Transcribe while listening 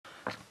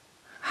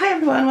Hi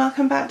everyone,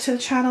 welcome back to the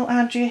channel.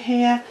 Andrea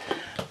here.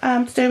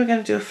 Today we're going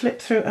to do a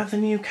flip through of the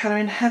new Colour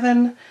in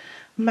Heaven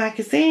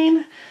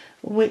magazine,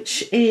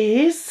 which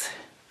is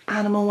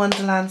Animal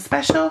Wonderland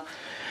special.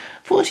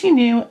 40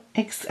 new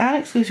and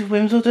exclusive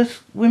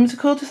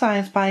whimsical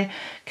designs by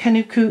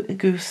Kanuku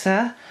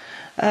Igusa,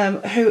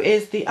 who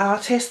is the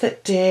artist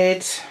that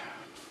did,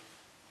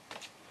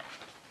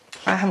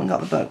 I haven't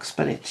got the books,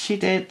 but she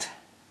did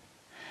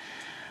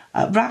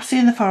Rhapsody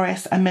in the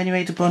Forest and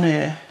Menuet de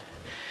Bonheur.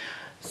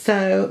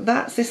 So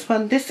that's this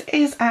one. This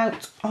is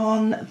out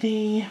on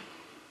the,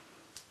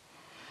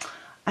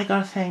 I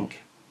gotta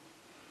think,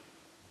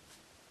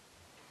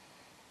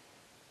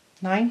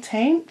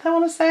 19th, I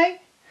want to say,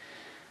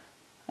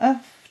 of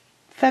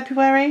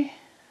February.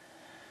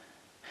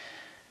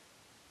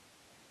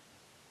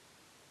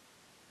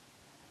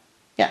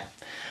 Yeah.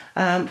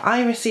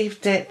 I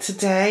received it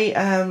today.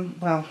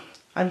 Well,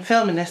 I'm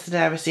filming this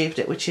today. I received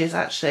it, which is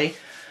actually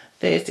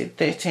Thursday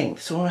 13th,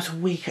 so almost a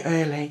week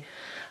early.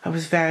 I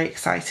was very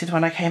excited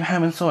when I came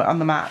home and saw it on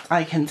the mat,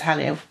 I can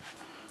tell you.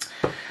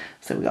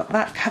 So we got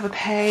that cover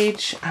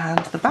page and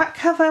the back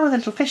cover with the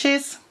little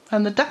fishes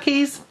and the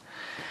duckies.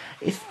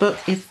 This book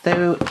is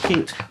so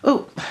cute.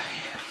 Oh,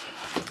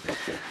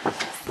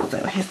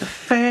 so here's the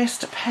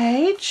first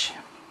page.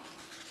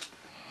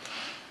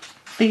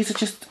 These are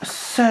just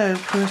so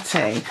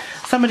pretty.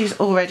 Somebody's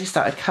already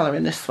started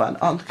colouring this one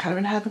on the Colour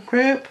in Heaven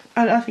group.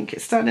 And I think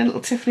it's done in a little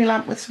Tiffany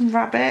lamp with some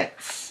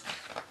rabbits.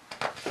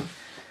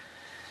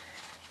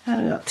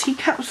 And we've got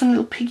teacups and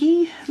little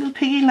piggy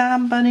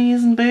lamb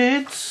bunnies and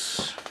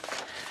birds.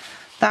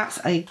 That's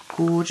a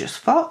gorgeous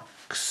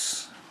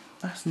fox.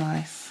 That's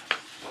nice.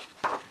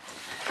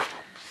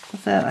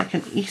 Is there like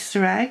an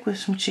Easter egg with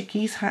some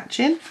chickies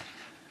hatching?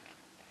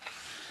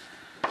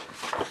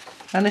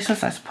 And this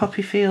one's nice, a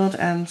poppy field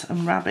and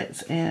some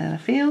rabbits in a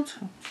field.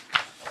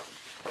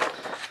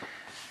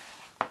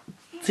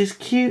 These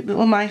cute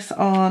little mice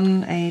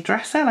on a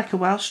dresser, like a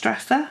Welsh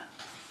dresser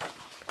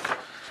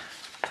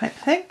type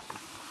thing.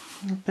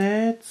 The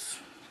birds,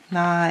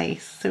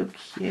 nice, so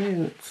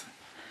cute.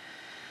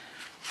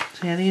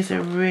 So yeah, these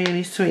are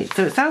really sweet.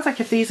 So it sounds like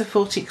if these are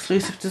 40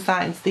 exclusive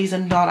designs, these are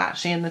not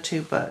actually in the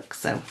two books.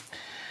 So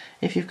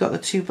if you've got the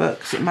two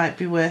books, it might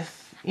be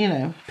worth, you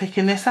know,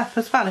 picking this up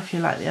as well if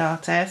you like the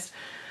artist.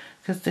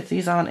 Because if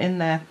these aren't in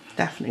there,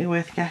 definitely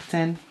worth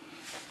getting.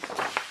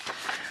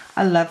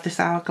 I love this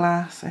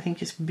hourglass. I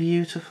think it's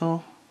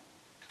beautiful.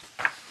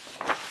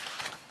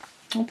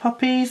 Little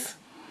poppies.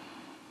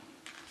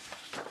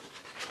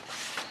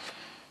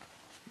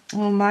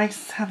 All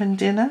nice having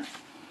dinner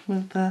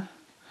with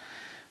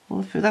all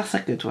the food. That's a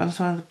good one.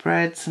 So the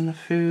breads and the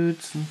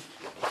foods and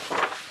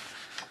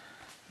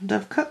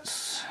dove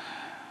cuts.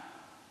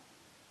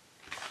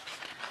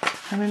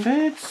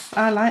 Hummingbirds.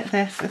 I like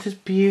this. This is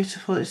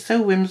beautiful. It's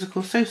so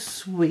whimsical, so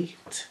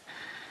sweet.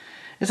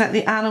 It's like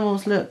the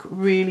animals look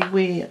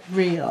really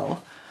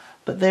real,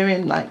 but they're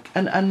in like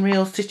an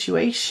unreal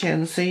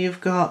situation. So you've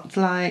got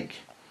like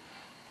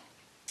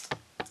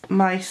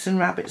mice and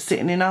rabbits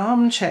sitting in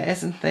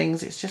armchairs and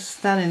things. It's just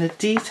stunning. The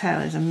detail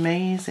is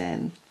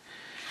amazing.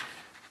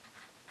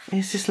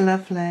 It's just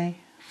lovely.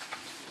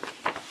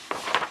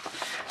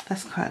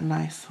 That's quite a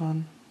nice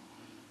one.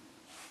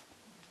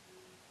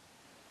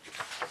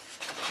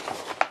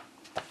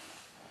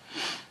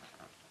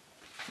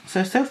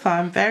 So far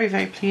I'm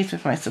very pleased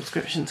with my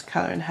subscription to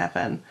Colour in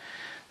Heaven.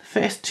 The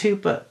first two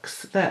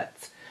books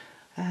that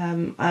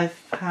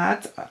I've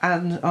had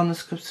and on the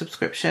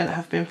subscription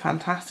have been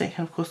fantastic,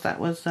 and of course that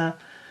was the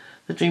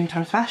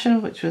Dreamtime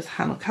Fashion, which was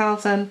Hannah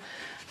Carlson,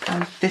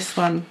 and this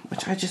one,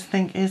 which I just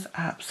think is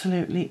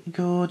absolutely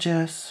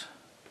gorgeous.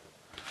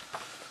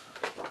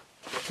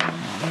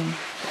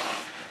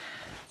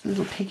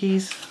 Little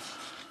piggies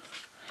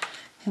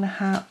in a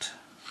hat.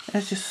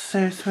 It's just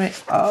so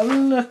sweet. Oh,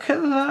 look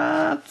at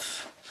that!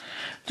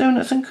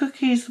 Donuts and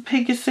cookies. The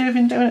pig is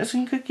serving donuts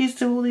and cookies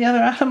to all the other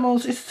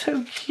animals. It's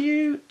so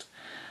cute.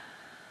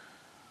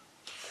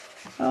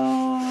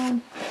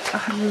 Oh,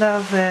 I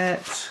love it.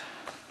 It's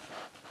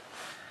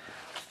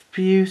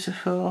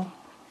beautiful.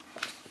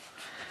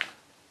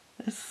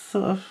 It's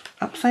sort of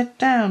upside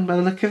down by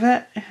the look of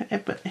it,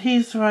 but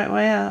he's the right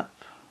way up.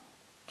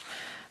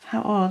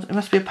 How odd. It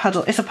must be a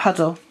puddle. It's a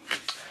puddle.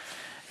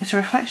 It's a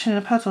reflection in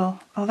a puddle.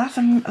 Oh,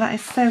 that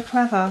is so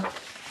clever.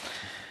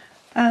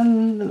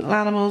 And little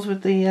animals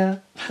with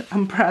the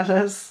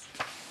umbrellas.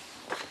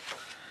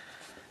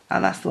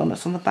 And that's the one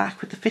that's on the back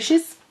with the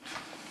fishes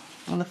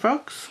and the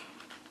frogs.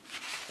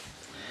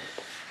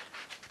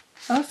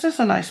 Oh, that's just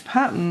a nice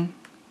pattern.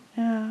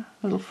 Yeah,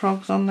 little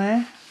frogs on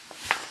there.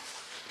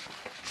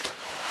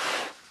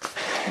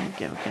 There we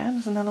go again,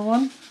 there's another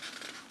one.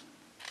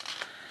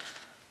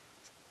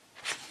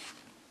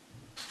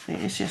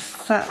 It's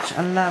just such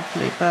a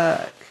lovely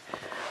book.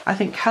 I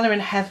think Colour in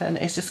Heaven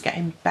is just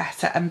getting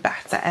better and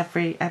better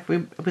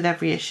with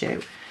every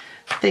issue.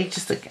 They're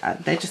just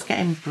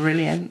getting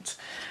brilliant.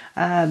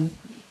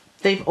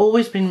 They've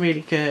always been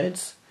really good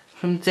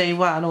from day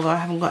one, although I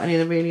haven't got any of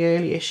the really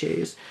early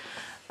issues.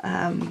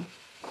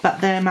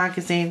 but their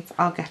magazines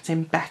are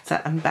getting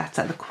better and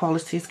better. The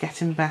quality is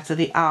getting better,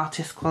 the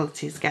artist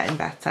quality is getting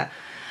better,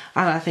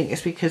 and I think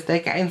it's because they're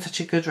getting such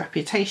a good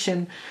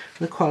reputation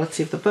for the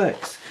quality of the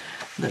books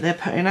that they're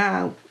putting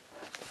out,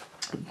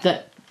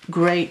 that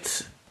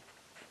great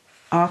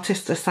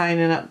artists are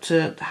signing up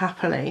to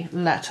happily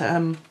let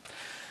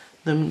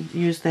them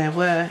use their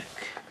work.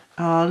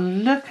 Oh,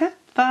 look at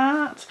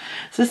that.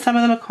 So some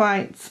of them are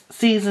quite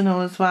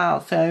seasonal as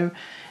well, so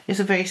it's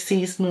a very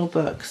seasonal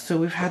book. So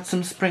we've had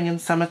some spring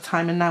and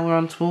summertime, and now we're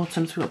on to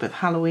autumn, so we've got a bit of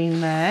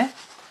Halloween there.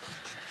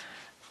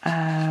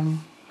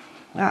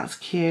 That's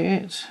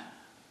cute.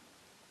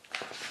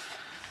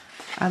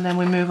 And then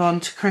we move on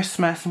to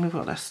Christmas, and we've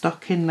got a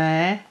stocking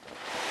there.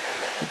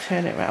 We'll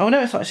turn it around. Oh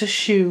no, it's not, it's a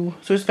shoe,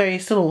 so it's very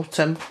still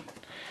autumn.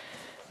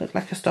 Looked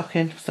like a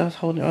stocking, so I was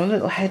holding it on. A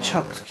little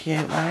hedgehog's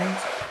cute,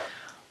 right?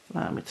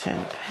 Let me turn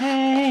the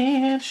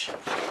page.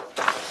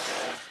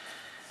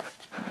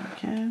 There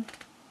we go.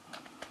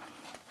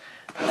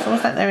 It's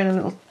almost like they're in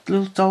a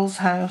little doll's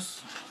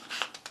house.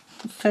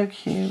 It's so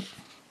cute.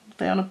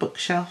 They're on a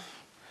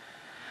bookshelf.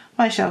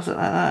 My shelves look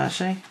like that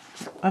actually.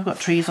 I've got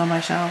trees on my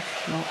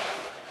shelf. Not.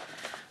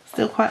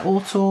 Still quite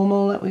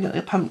autumnal. Look, we got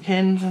the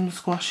pumpkins and the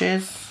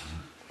squashes.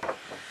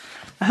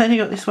 And then you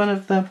got this one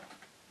of the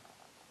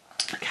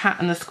cat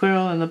and the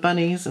squirrel and the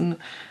bunnies, and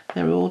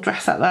they're all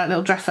dressed up like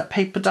little dress up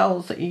paper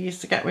dolls that you used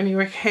to get when you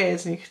were a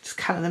kid, and you could just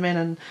colour them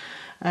in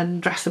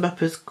and dress them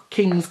up as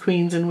kings,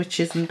 queens and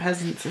witches and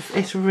peasants.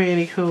 It's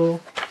really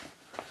cool.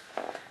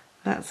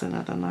 That's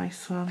another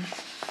nice one.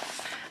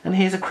 And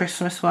here's a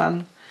Christmas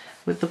one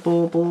with the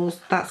baubles.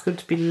 That's going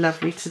to be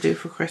lovely to do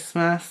for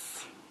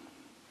Christmas.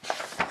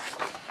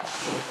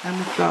 And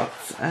we've got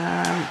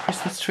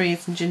Christmas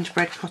trees and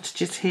gingerbread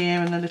cottages here,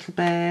 and the little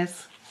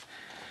bears.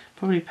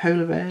 Probably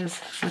polar bears.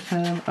 Look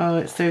at them. Oh,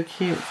 it's so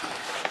cute.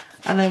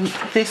 And then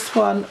this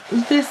one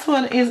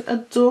is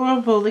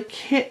adorable. The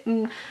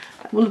kitten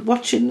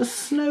watching the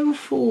snow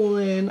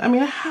falling. I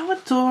mean, how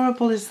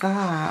adorable is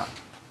that?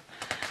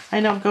 I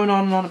know I'm going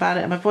on and on about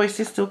it, and my voice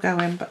is still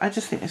going, but I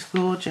just think it's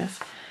gorgeous.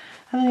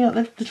 And then you got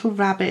the little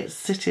rabbits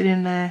sitting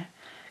in their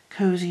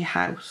cosy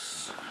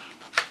house.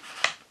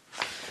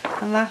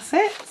 And that's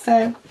it.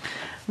 So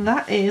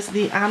that is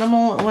the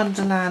Animal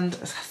Wonderland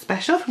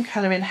special from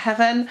Colour in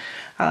Heaven,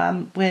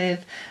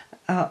 with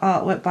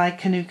artwork by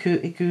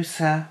Kanuku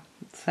Igusa.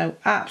 So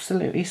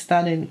absolutely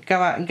stunning.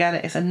 Go out and get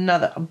it. It's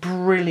another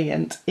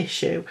brilliant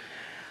issue.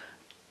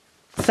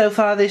 So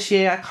far this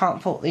year, I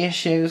can't fault the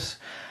issues.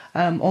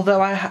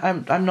 Although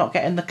I'm not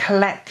getting the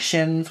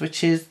collections,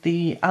 which is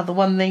the other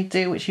one they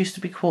do, which used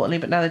to be quarterly,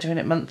 but now they're doing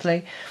it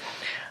monthly.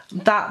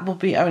 That will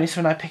be only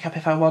something I pick up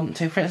if I want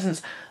to. For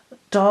instance,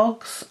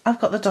 dogs. I've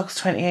got the Dogs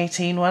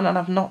 2018 one and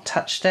I've not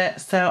touched it,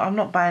 so I'm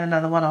not buying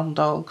another one on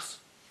dogs.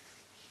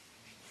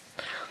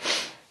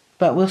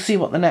 But we'll see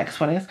what the next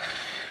one is.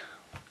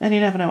 And you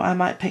never know, I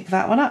might pick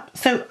that one up.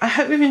 So I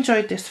hope you've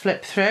enjoyed this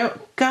flip through.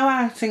 Go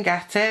out and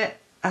get it.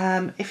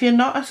 If you're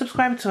not a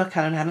subscriber to A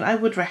Colour in Heaven, I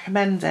would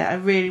recommend it. I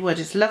really would.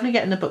 It's lovely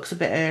getting the books a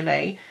bit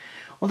early.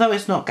 Although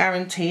it's not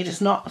guaranteed. It's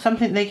not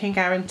something they can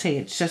guarantee.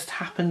 It just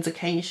happens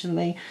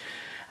occasionally.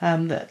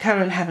 That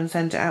Colour in Heaven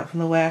send it out from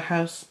the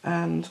warehouse,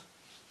 and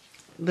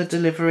the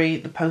delivery,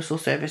 the postal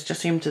service just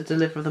seem to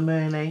deliver them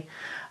early.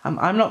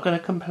 I'm not going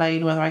to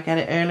complain whether I get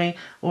it early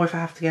or if I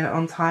have to get it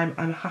on time.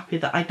 I'm happy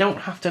that I don't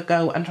have to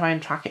go and try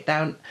and track it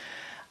down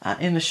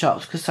in the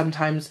shops, because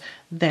sometimes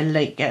they're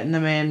late getting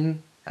them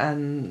in,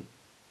 and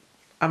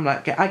I'm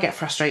like, I get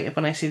frustrated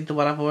when I see the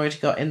one I've already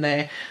got in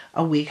there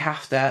a week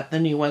after the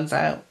new one's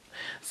out.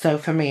 So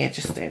for me,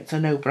 it's a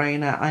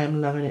no-brainer. I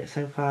am loving it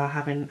so far,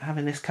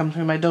 having this come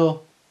through my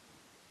door.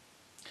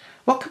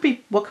 What could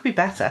be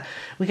better?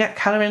 We get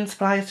colouring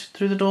supplies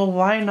through the door.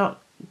 Why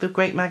not the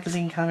great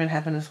magazine Colour in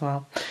Heaven as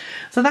well?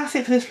 So that's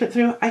it for this flip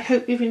through. I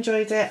hope you've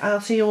enjoyed it. I'll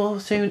see you all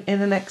soon in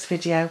the next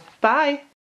video. Bye!